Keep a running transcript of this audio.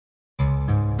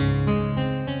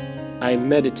I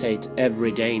meditate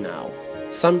every day now.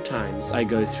 Sometimes I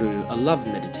go through a love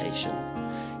meditation.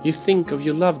 You think of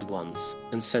your loved ones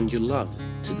and send your love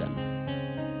to them.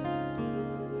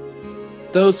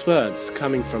 Those words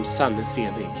coming from Sanne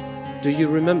Sevig. Do you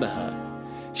remember her?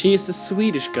 She is a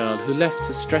Swedish girl who left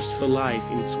her stressful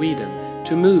life in Sweden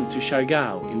to move to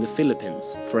Siargao in the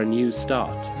Philippines for a new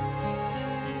start.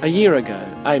 A year ago,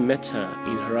 I met her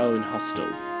in her own hostel.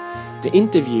 The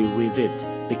interview we did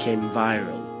became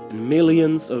viral, and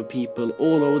millions of people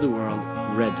all over the world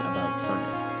read about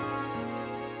Sanne.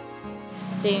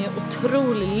 Det är en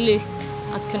otrolig lyx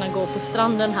att kunna gå på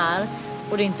stranden här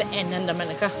och det är inte en enda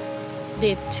människa.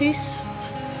 Det är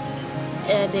tyst,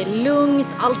 det är lugnt,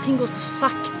 allting går så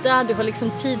sakta, du har liksom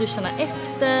tid att känna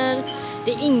efter.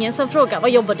 Det är ingen som frågar, vad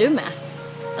jobbar du med?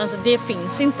 Alltså det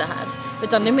finns inte här.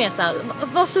 Utan det är mer så här,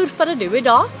 vad surfade du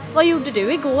idag? Vad gjorde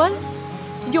du igår?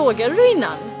 Yogade du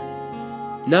innan?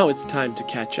 Now it's time to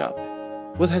catch up.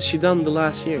 What has she done the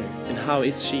last year and how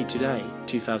is she today,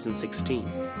 2016?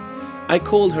 I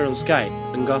called her on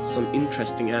Skype and got some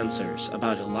interesting answers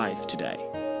about her life today.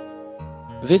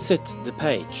 Visit the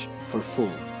page for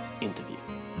full interview.